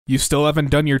You still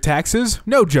haven't done your taxes?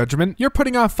 No judgment. You're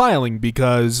putting off filing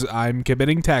because I'm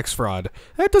committing tax fraud.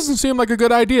 That doesn't seem like a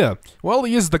good idea. Well,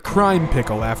 he is the crime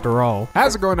pickle after all.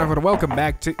 How's it going, everyone? Welcome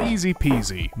back to Easy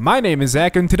Peasy. My name is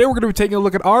Zach, and today we're going to be taking a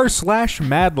look at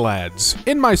r/Madlads.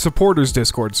 In my supporters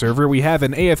Discord server, we have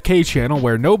an AFK channel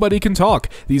where nobody can talk.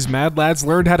 These Madlads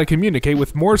learned how to communicate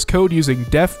with Morse code using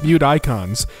deaf-mute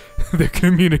icons. They're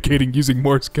communicating using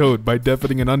Morse code by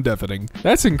deafening and undeafening.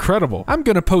 That's incredible. I'm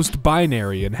gonna post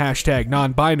binary and hashtag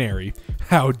non-binary.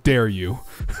 How dare you?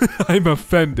 I'm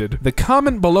offended. The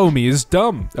comment below me is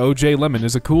dumb. OJ Lemon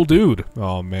is a cool dude.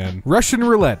 Oh man. Russian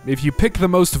roulette. If you pick the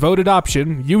most voted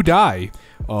option, you die.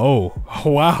 Oh,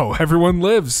 wow, everyone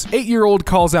lives. 8-year-old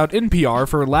calls out NPR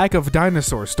for lack of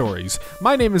dinosaur stories.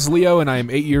 My name is Leo and I am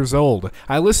 8 years old.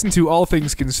 I listen to All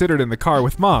Things Considered in the car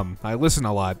with Mom. I listen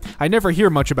a lot. I never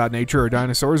hear much about nature or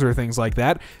dinosaurs or things like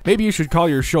that. Maybe you should call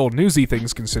your show Newsy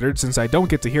Things Considered since I don't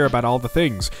get to hear about all the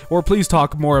things. Or please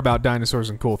talk more about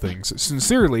dinosaurs and cool things.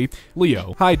 Sincerely,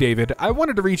 Leo. Hi David, I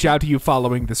wanted to reach out to you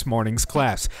following this morning's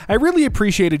class. I really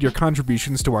appreciated your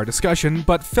contributions to our discussion,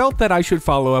 but felt that I should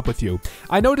follow up with you.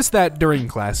 I noticed that during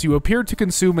class you appeared to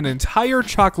consume an entire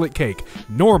chocolate cake.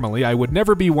 Normally, I would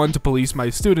never be one to police my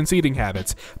students' eating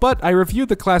habits, but I reviewed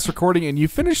the class recording and you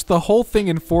finished the whole thing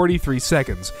in 43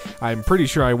 seconds. I'm pretty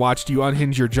sure I watched you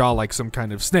unhinge your jaw like some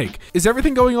kind of snake. Is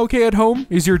everything going okay at home?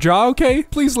 Is your jaw okay?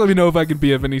 Please let me know if I can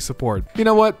be of any support. You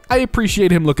know what? I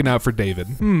appreciate him looking out for David.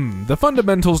 The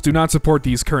fundamentals do not support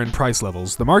these current price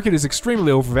levels. The market is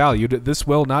extremely overvalued. This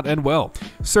will not end well.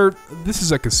 Sir, this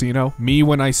is a casino. Me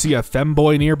when I see a femboy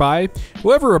nearby.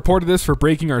 Whoever reported this for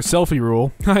breaking our selfie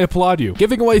rule, I applaud you.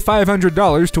 Giving away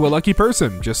 $500 to a lucky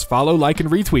person. Just follow, like, and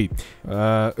retweet.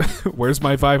 Where's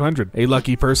my 500? A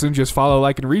lucky person, just follow,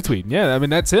 like, and retweet. Yeah, I mean,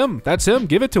 that's him. That's him.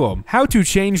 Give it to him. How to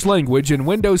change language in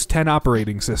Windows 10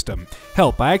 operating system.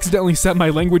 Help, I accidentally set my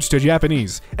language to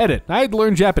Japanese. Edit, I had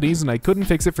learned Japanese and I couldn't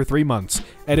fix it for 3 months.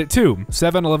 Edit 2,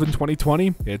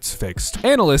 7/11/2020, it's fixed.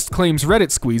 Analyst claims Reddit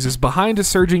squeeze is behind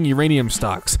surging uranium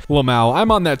stocks. Lamau,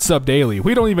 I'm on that sub daily.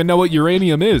 We don't even know what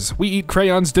uranium is. We eat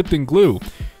crayons dipped in glue.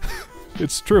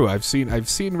 It's true, I've seen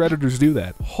Redditors do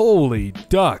that. Holy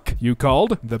duck. You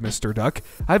called? The Mr. Duck.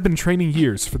 I've been training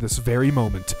years for this very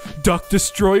moment. Duck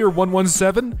Destroyer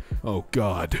 117? Oh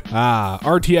god.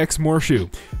 RTX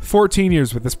Morshu. 14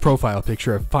 years with this profile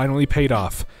picture have finally paid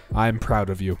off. I'm proud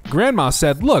of you. Grandma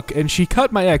said, look, and she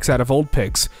cut my ex out of old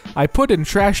pics. I put in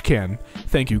trash can.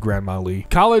 Thank you, Grandma Lee.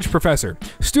 College professor.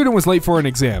 Student was late for an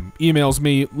exam. Emails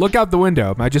me, look out the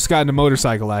window. I just got in a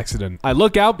motorcycle accident. I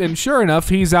look out, and sure enough,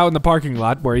 he's out in the parking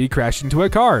lot where he crashed into a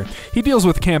car. He deals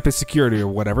with campus security or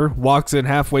whatever, walks in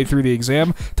halfway through the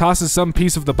exam, tosses some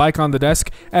piece of the bike on the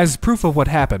desk as proof of what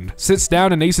happened, sits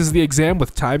down and aces the exam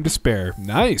with time to spare.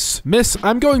 Nice. Miss,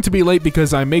 I'm going to be late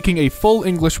because I'm making a full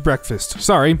English breakfast.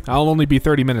 Sorry, I'll only be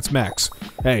 30 minutes max.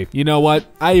 Hey, you know what?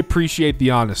 I appreciate the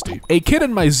honesty. A kid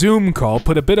in my Zoom call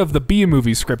put a bit of the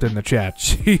B-movie script in the chat.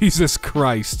 Jesus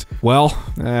Christ. Well,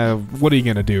 what are you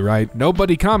gonna do, right?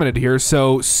 Nobody commented here,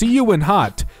 so see you in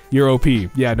hot. You're OP.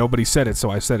 Yeah, nobody said it, so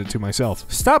I said it to myself.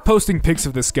 Stop posting pics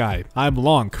of this guy. I'm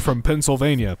Lonk from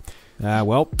Pennsylvania.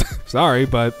 Well, sorry,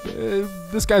 but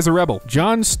this guy's a rebel.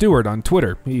 John Stewart on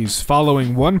Twitter. He's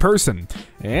following one person.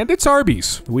 And it's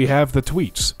Arby's. We have the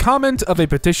tweets. Comment of a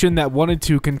petition that wanted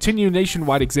to continue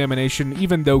nationwide examination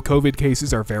even though COVID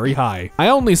cases are very high. I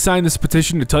only signed this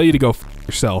petition to tell you to go f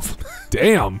yourself.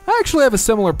 Damn. I actually have a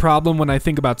similar problem when I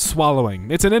think about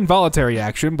swallowing. It's an involuntary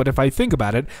action, but if I think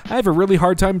about it, I have a really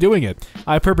hard time doing it.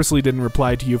 I purposely didn't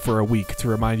reply to you for a week to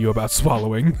remind you about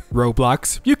swallowing.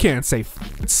 Roblox. You can't say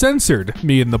f. It's censored.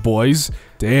 Me and the boys.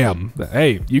 Damn.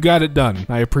 Hey, you got it done.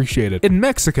 I appreciate it. In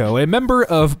Mexico, a member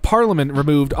of parliament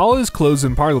removed all his clothes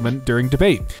in parliament during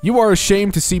debate. You are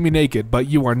ashamed to see me naked, but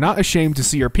you are not ashamed to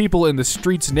see your people in the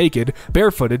streets naked,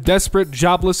 barefooted, desperate,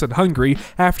 jobless, and hungry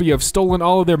after you have stolen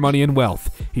all of their money and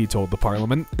wealth. He told the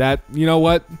parliament that, you know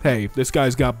what? Hey, this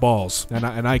guy's got balls, and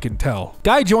I can tell.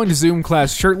 Guy joined a Zoom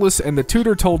class shirtless, and the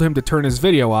tutor told him to turn his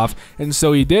video off, and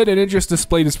so he did, and it just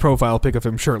displayed his profile pic of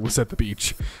him shirtless at the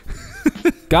beach.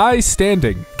 Guy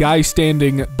standing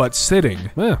but sitting.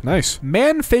 Nice.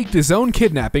 Man faked his own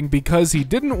kidnapping because he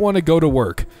didn't want to go to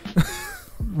work.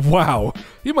 Wow,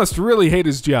 he must really hate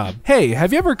his job. Hey,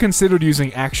 have you ever considered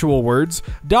using actual words?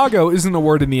 Doggo isn't a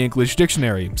word in the English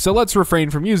dictionary, so let's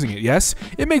refrain from using it, yes?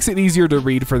 It makes it easier to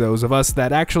read for those of us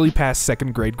that actually pass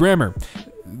second grade grammar.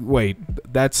 Wait,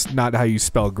 that's not how you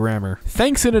spell grammar.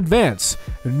 Thanks in advance.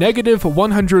 Negative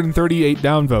 138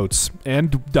 downvotes.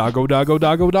 And doggo.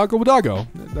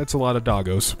 That's a lot of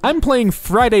doggos. I'm playing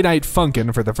Friday Night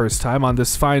Funkin' for the first time on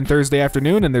this fine Thursday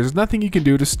afternoon, and there's nothing you can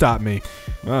do to stop me.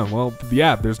 Well,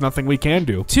 yeah, there's nothing we can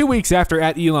do. 2 weeks after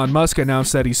Elon Musk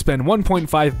announced that he spent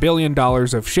 $1.5 billion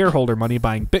of shareholder money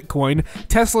buying Bitcoin,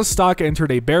 Tesla's stock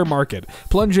entered a bear market,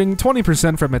 plunging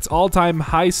 20% from its all-time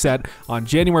high set on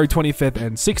January 25th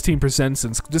and 16%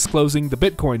 since disclosing the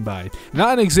Bitcoin buy.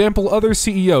 Not an example other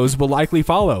CEOs will likely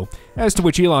follow. As to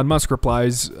which Elon Musk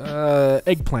replies,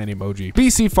 eggplant emoji.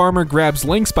 BC farmer grabs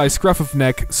lynx by scruff of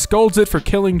neck, scolds it for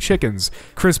killing chickens.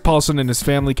 Chris Paulson and his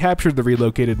family captured the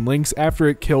relocated lynx after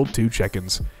it killed 2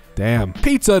 chickens. Damn.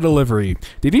 Pizza delivery.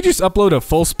 Did he just upload a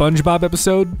full SpongeBob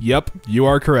episode? Yep, you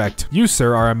are correct. You,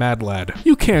 sir, are a mad lad.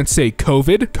 You can't say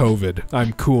COVID. COVID.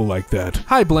 I'm cool like that.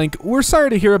 Hi, Blank. We're sorry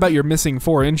to hear about your missing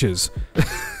 4 inches.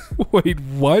 Wait,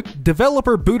 what?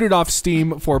 Developer booted off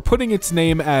Steam for putting its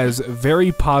name as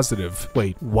very positive.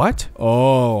 Wait, what?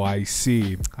 Oh, I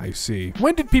see.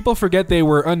 When did people forget they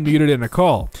were unmuted in a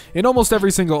call? In almost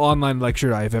every single online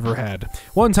lecture I've ever had.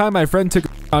 One time my friend took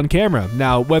on camera.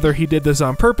 Now, whether he did this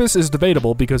on purpose is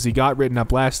debatable because he got written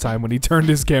up last time when he turned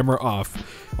his camera off.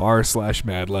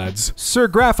 r/Madlads. Sir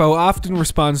Grapho often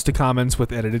responds to comments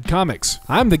with edited comics.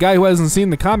 I'm the guy who hasn't seen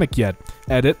the comic yet.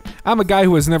 Edit. I'm a guy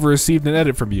who has never received an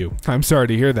edit from you. I'm sorry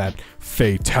to hear that.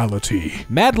 Fatality.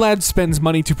 Madlads spends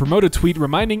money to promote a tweet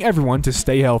reminding everyone to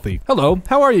stay healthy. Hello,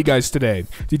 how are you guys today?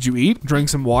 Did you eat? Drink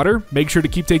some water? Make sure to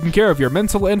keep taking care of your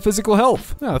mental and physical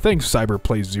health. Oh, thanks,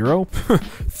 CyberPlay0.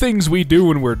 Things we do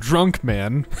when we're drunk,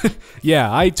 man.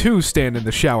 Yeah, I too stand in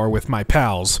the shower with my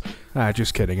pals.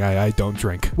 Just kidding, I don't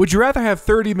drink. Would you rather have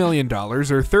 $30 million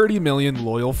or 30 million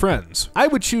loyal friends? I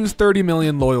would choose 30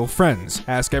 million loyal friends.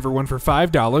 Ask everyone for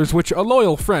 $5, which a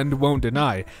loyal friend won't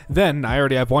deny. Then I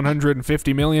already have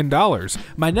 $150 million.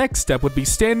 My next step would be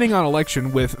standing on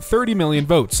election with 30 million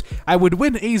votes. I would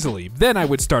win easily. Then I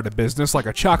would start a business like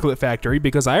a chocolate factory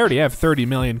because I already have 30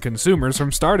 million consumers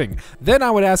from starting. Then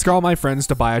I would ask all my friends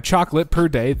to buy a chocolate per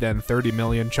day, then 30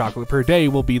 million chocolate per day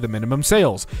will be the minimum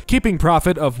sales. Keeping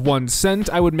profit of 1 cent,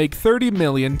 I would make 30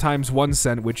 million times 1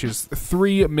 cent, which is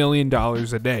 $3 million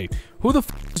a day. Who the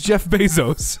f is Jeff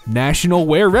Bezos? National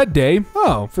Wear Red Day?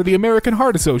 Oh, for the American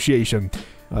Heart Association.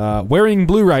 Wearing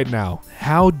blue right now.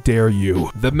 How dare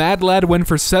you? The Mad Lad went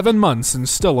for 7 months and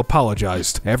still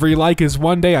apologized. Every like is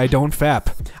one day I don't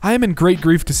fap. I am in great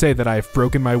grief to say that I have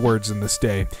broken my words in this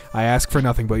day. I ask for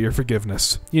nothing but your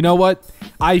forgiveness. You know what?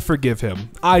 I forgive him.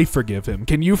 I forgive him.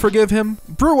 Can you forgive him?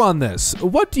 Brew on this.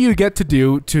 What do you get to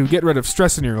do to get rid of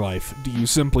stress in your life? Do you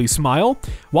simply smile?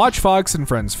 Watch Fox and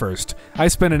Friends first. I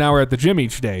spend an hour at the gym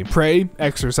each day. Pray,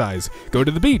 exercise. Go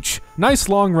to the beach. Nice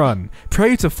long run.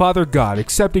 Pray to Father God.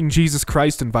 Accepting Jesus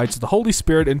Christ invites the Holy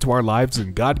Spirit into our lives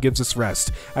and God gives us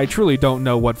rest. I truly don't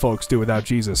know what folks do without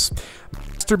Jesus.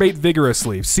 Masturbate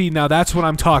vigorously. See, now that's what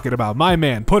I'm talking about. My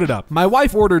man, put it up. My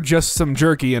wife ordered just some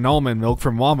jerky and almond milk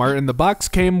from Walmart, and the box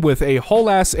came with a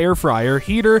whole-ass air fryer,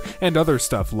 heater, and other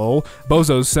stuff, lol.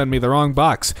 Bozos sent me the wrong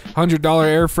box. $100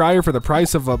 air fryer for the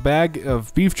price of a bag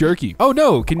of beef jerky. Oh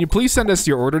no, can you please send us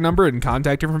your order number and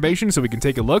contact information so we can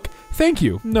take a look? Thank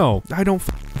you. No, I don't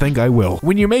think I will.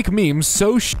 When you make memes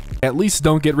so at least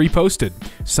don't get reposted.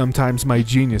 Sometimes my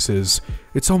genius is...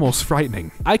 It's almost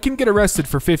frightening. I can get arrested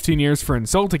for 15 years for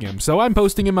insulting him, so I'm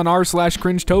posting him on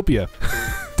r/Cringetopia.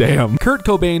 Damn. Kurt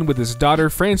Cobain with his daughter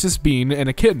Frances Bean and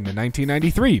a kitten in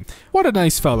 1993. What a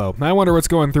nice fellow. I wonder what's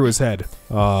going through his head.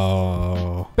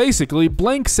 Oh. Basically,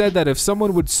 Blank said that if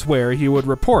someone would swear, he would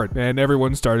report, and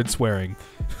everyone started swearing.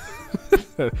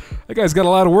 That guy's got a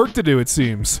lot of work to do, it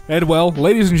seems. And well,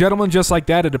 ladies and gentlemen, just like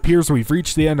that, it appears we've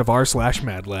reached the end of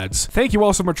r/Madlads. Thank you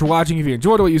all so much for watching. If you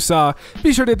enjoyed what you saw,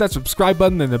 be sure to hit that subscribe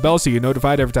button and the bell so you're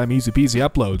notified every time Easy Peasy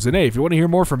uploads. And hey, if you want to hear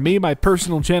more from me, my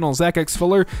personal channel, Zach X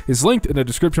Fuller, is linked in the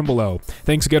description below.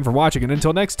 Thanks again for watching, and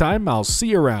until next time, I'll see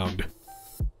you around.